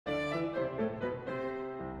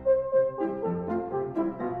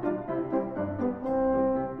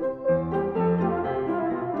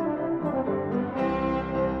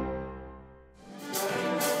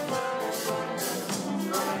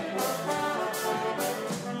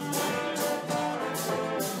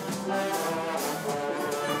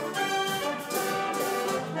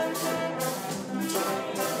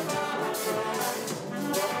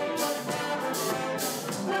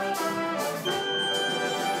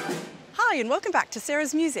and welcome back to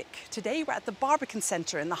Sarah's Music. Today we're at the Barbican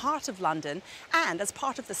Centre in the heart of London, and as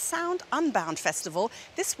part of the Sound Unbound festival,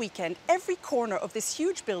 this weekend every corner of this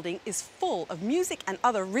huge building is full of music and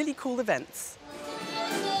other really cool events.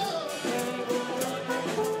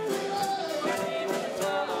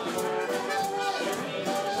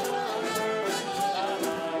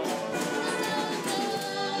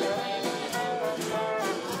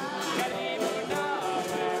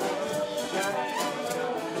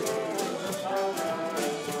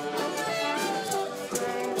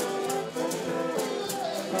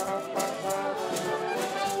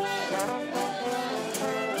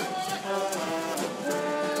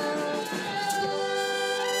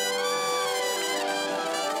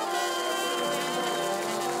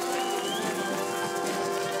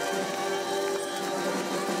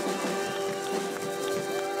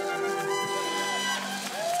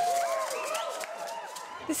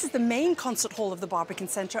 This is the main concert hall of the Barbican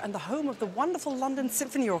Centre and the home of the wonderful London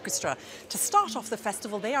Symphony Orchestra. To start off the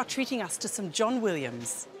festival, they are treating us to some John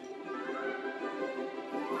Williams.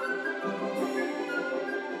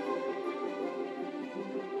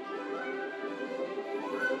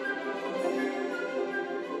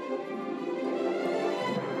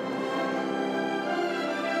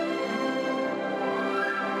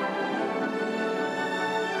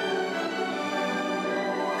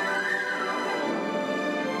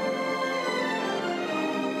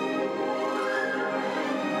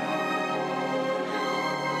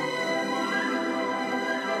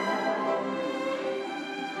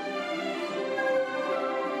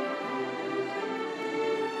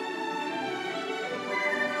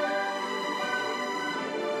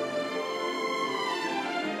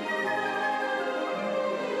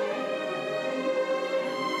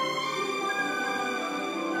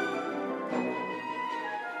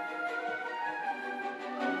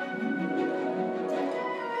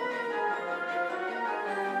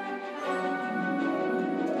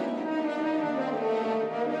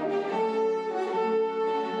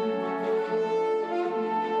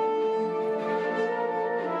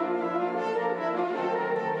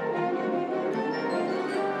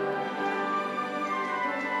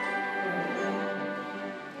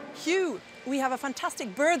 We have a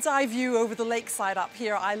fantastic bird's eye view over the lakeside up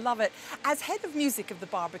here. I love it. As head of music of the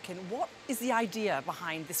Barbican, what is the idea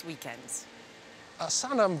behind this weekend?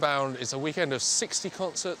 Sound Unbound is a weekend of 60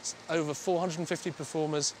 concerts, over 450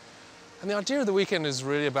 performers. And the idea of the weekend is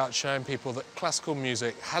really about showing people that classical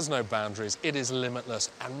music has no boundaries, it is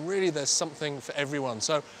limitless, and really there's something for everyone.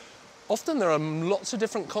 So often there are lots of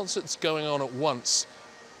different concerts going on at once,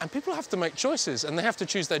 and people have to make choices and they have to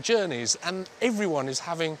choose their journeys, and everyone is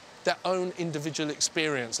having their own individual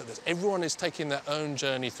experience at this. Everyone is taking their own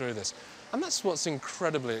journey through this. And that's what's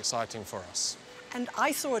incredibly exciting for us. And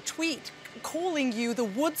I saw a tweet calling you the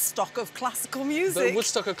Woodstock of classical music. The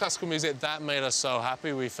Woodstock of classical music, that made us so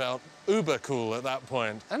happy. We felt uber cool at that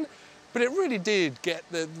point. But it really did get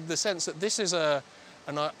the sense that this is a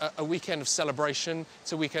weekend of celebration,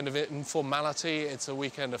 it's a weekend of informality, it's a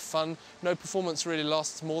weekend of fun. No performance really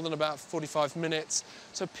lasts more than about 45 minutes,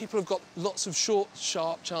 so people have got lots of short,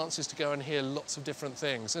 sharp chances to go and hear lots of different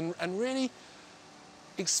things and really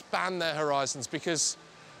expand their horizons, because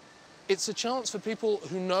it's a chance for people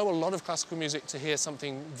who know a lot of classical music to hear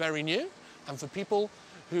something very new, and for people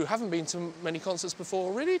who haven't been to many concerts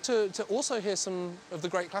before, really to also hear some of the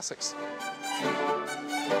great classics.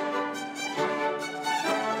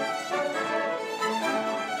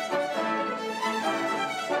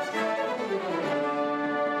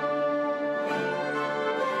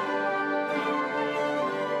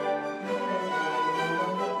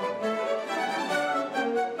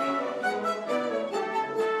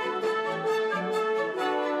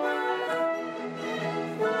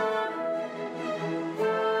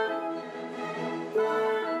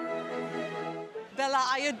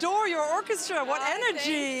 I adore your orchestra. What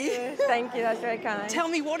energy! Thank you, that's very kind. Tell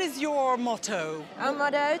me, what is your motto? Our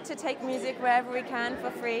motto: to take music wherever we can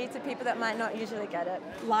for free to people that might not usually get it.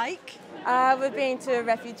 Like? We've been to a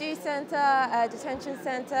refugee centre, detention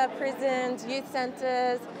centre, prisons, youth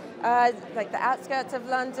centres, like the outskirts of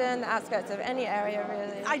London, the outskirts of any area,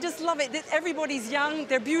 really. I just love it. Everybody's young,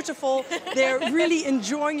 they're beautiful, they're really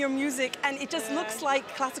enjoying your music, and it just looks like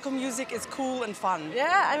classical music is cool and fun.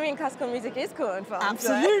 Yeah, I mean, classical music is cool and fun.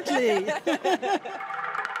 Absolutely. So.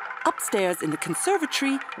 Upstairs in the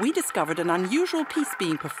conservatory, we discovered an unusual piece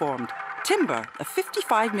being performed. Timber, a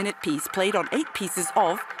 55-minute piece played on 8 pieces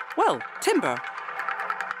of, well, timber.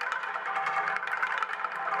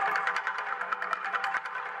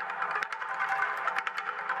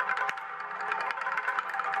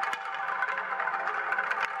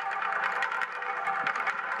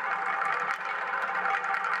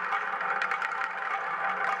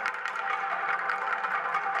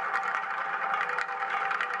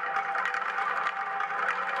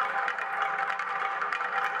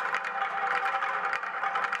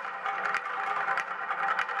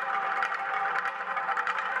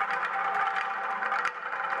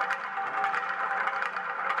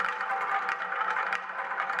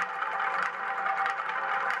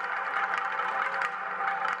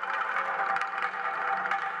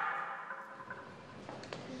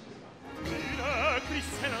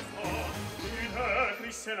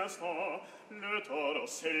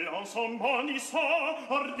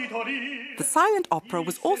 The silent opera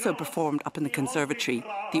was also performed up in the conservatory.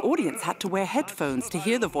 The audience had to wear headphones to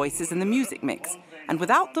hear the voices in the music mix, and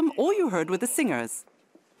without them, all you heard were the singers.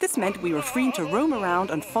 This meant we were free to roam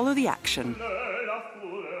around and follow the action.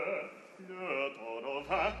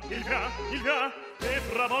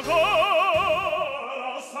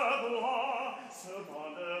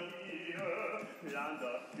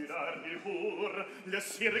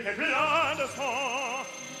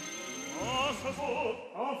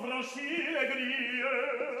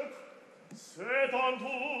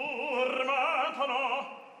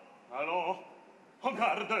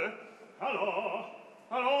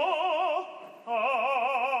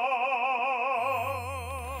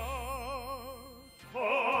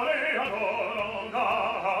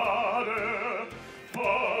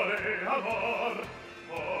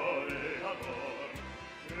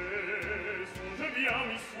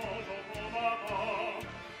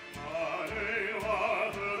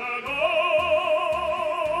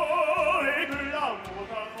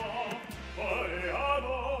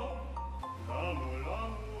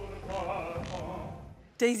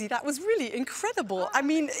 Daisy, that was really incredible. I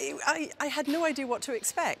mean, I had no idea what to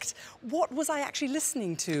expect. What was I actually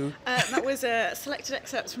listening to? That was selected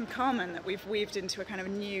excerpts from Carmen that we've weaved into a kind of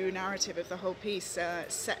new narrative of the whole piece,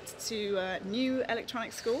 set to a new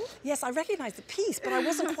electronic score. Yes, I recognised the piece, but I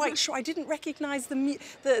wasn't quite sure. I didn't recognise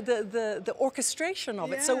the orchestration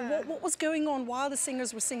of it. So what was going on while the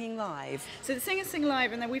singers were singing live? So the singers sing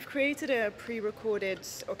live, and then we've created a pre-recorded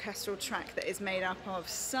orchestral track that is made up of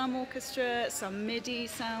some orchestra, some MIDI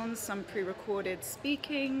sounds, some pre-recorded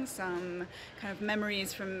speaking, some kind of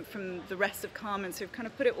memories from the rest of Carmen. So we've kind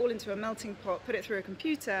of put it all into a melting pot, put it through a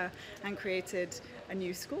computer, and created a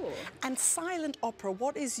new score. And silent opera,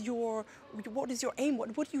 what is your aim?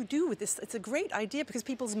 What do you do with this? It's a great idea because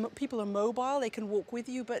people are mobile, they can walk with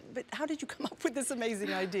you, but how did you come up with this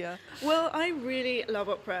amazing idea? Well, I really love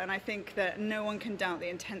opera, and I think that no one can doubt the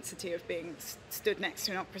intensity of being stood next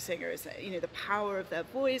to an opera singer. Is, you know, the power of their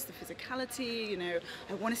voice, the physicality, you know,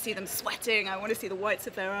 I want to see them sweating, I want to see the whites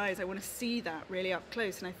of their eyes, I want to see that really up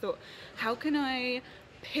close. And I thought, how can I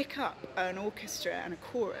pick up an orchestra and a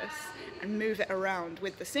chorus and move it around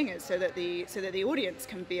with the singers so that the audience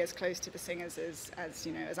can be as close to the singers as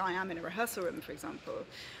you know, as I am in a rehearsal room, for example.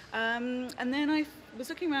 And then I was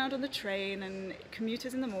looking around on the train and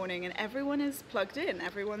commuters in the morning, and everyone is plugged in.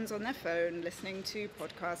 Everyone's on their phone, listening to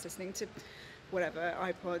podcasts, listening to whatever,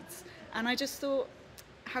 iPods. And I just thought,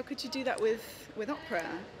 how could you do that with opera?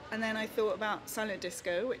 And then I thought about silent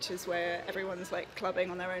disco, which is where everyone's like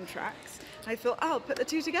clubbing on their own tracks. I thought, I'll put the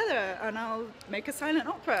two together and I'll make a silent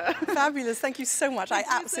opera. Fabulous, thank you so much. I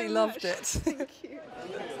absolutely loved it. Thank you.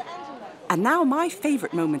 And now my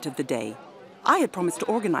favourite moment of the day. I had promised to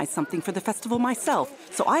organise something for the festival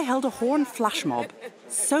myself, so I held a horn flash mob.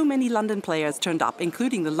 So many London players turned up,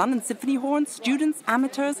 including the London Symphony horn, students,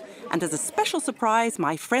 amateurs, and as a special surprise,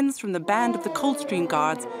 my friends from the band of the Coldstream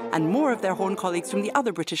Guards and more of their horn colleagues from the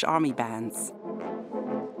other British Army bands.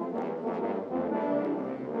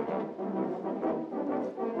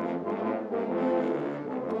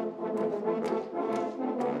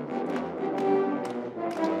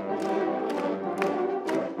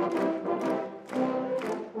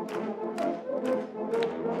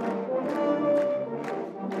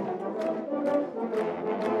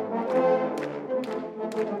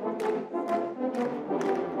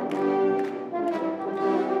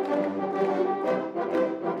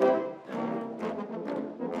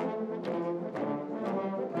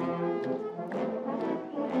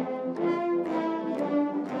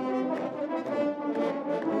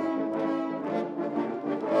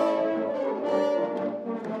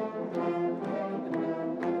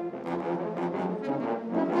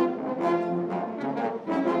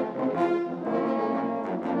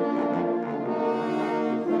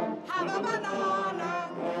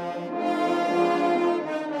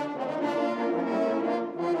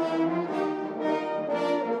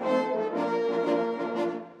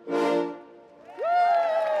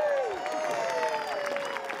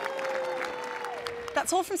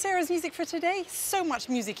 That's all from Sarah's Music for today. So much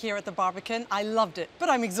music here at the Barbican. I loved it, but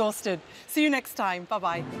I'm exhausted. See you next time.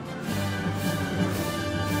 Bye-bye.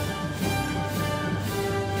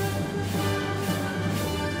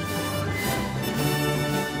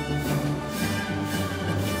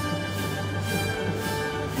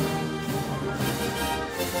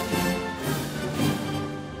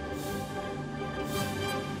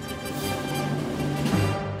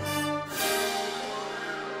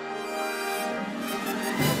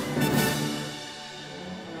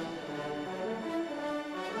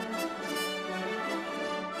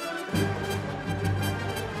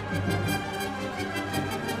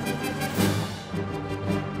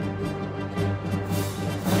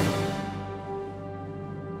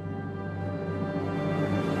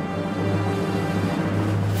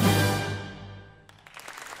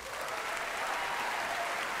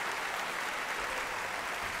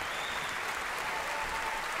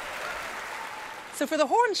 So for the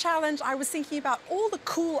horn challenge, I was thinking about all the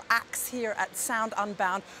cool acts here at Sound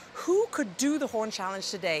Unbound. Who could do the horn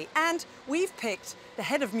challenge today? And we've picked the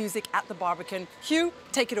head of music at the Barbican. Hugh,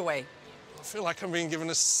 take it away. I feel like I'm being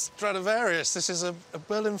given a Stradivarius. This is a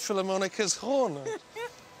Berlin Philharmonic's horn.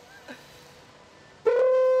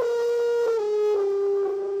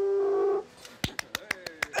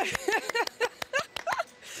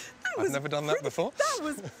 I've never done that before. That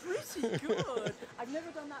was pretty good. I've never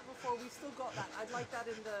done that before. We've still got that. I'd like that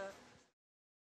in the